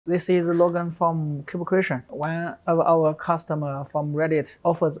This is Logan from CableCreation. One of our customers from Reddit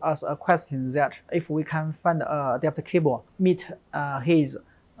offers us a question that if we can find an adapter cable meet his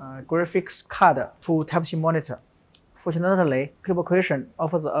graphics card to Type-C monitor. Fortunately, CableCreation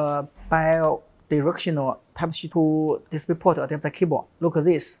offers a bidirectional Type-C to DisplayPort adapter cable. Look at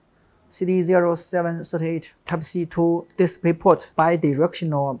this. CD0738 Type-C to DisplayPort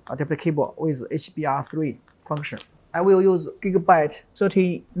bidirectional adapter cable with HBR3 function. I will use Gigabyte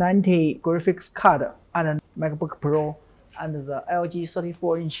 3090 graphics card and MacBook Pro and the LG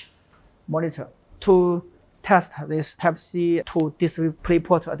 34-inch monitor to test this Type-C to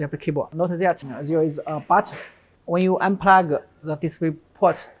DisplayPort adapter cable. Note that there is a button. When you unplug the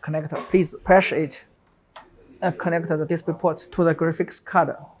DisplayPort connector, please press it and connect the DisplayPort to the graphics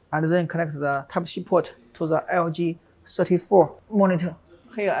card, and then connect the Type-C port to the LG 34 monitor.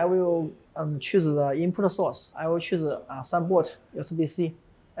 Here I will choose the input source. I will choose Sunbolt USB C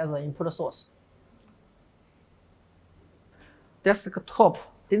as the input source. Desktop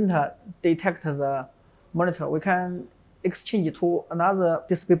didn't detect the monitor. We can exchange to another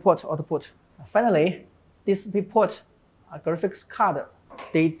DisplayPort output. Finally, DisplayPort graphics card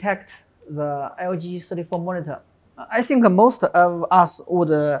detect the LG 34 monitor. I think most of us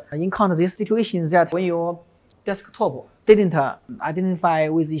would encounter this situation that when your desktop didn't identify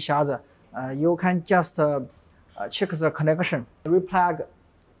with each other, you can just check the connection, replug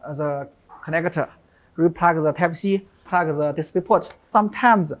the connector, replug the Type-C, plug the DisplayPort.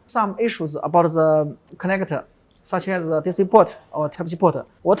 Sometimes some issues about the connector, such as the DisplayPort or Type-C port,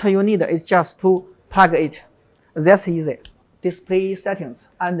 what you need is just to plug it. That's easy. Display settings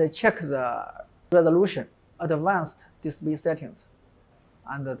and check the resolution, advanced display settings,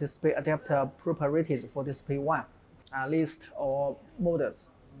 and the display adapter properties for display 1, list or modes.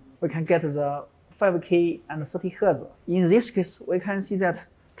 We can get the 5K and 30 Hz. In this case, we can see that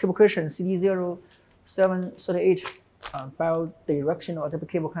CableCreation CD0738 bidirectional adapter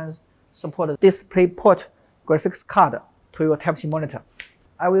cable can support DisplayPort graphics card to your Type-C monitor.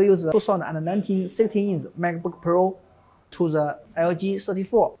 I will use the 2019 16-inch MacBook Pro to the LG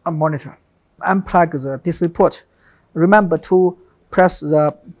 34 monitor. Unplug the DisplayPort. Remember to press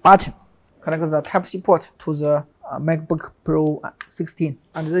the button. Connect the Type-C port to the MacBook Pro 16,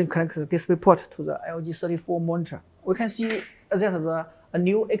 and then connect the DisplayPort to the LG 34 monitor. We can see that a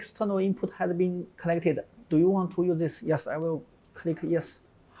new external input has been connected. Do you want to use this? Yes, I will click yes.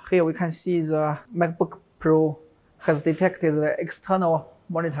 Here we can see the MacBook Pro has detected the external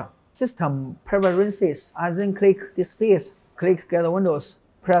monitor. System preferences, and then click Displays, click Get Windows,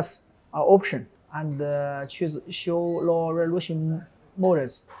 press Option, and choose Show Low Resolution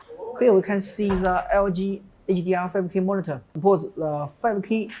modes. Here we can see the LG HDR 5K monitor supports the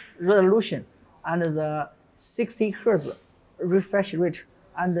 5K resolution and the 60 Hz refresh rate,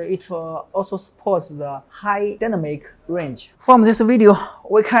 and it also supports the high dynamic range. From this video,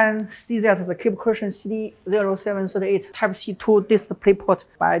 we can see that the CableCreation CD0738 Type-C to DisplayPort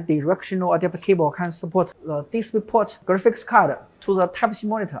bidirectional adapter cable can support the DisplayPort graphics card to the Type-C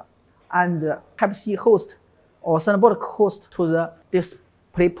monitor and Type-C host or Thunderbolt host to the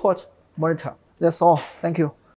DisplayPort monitor. That's all. Thank you.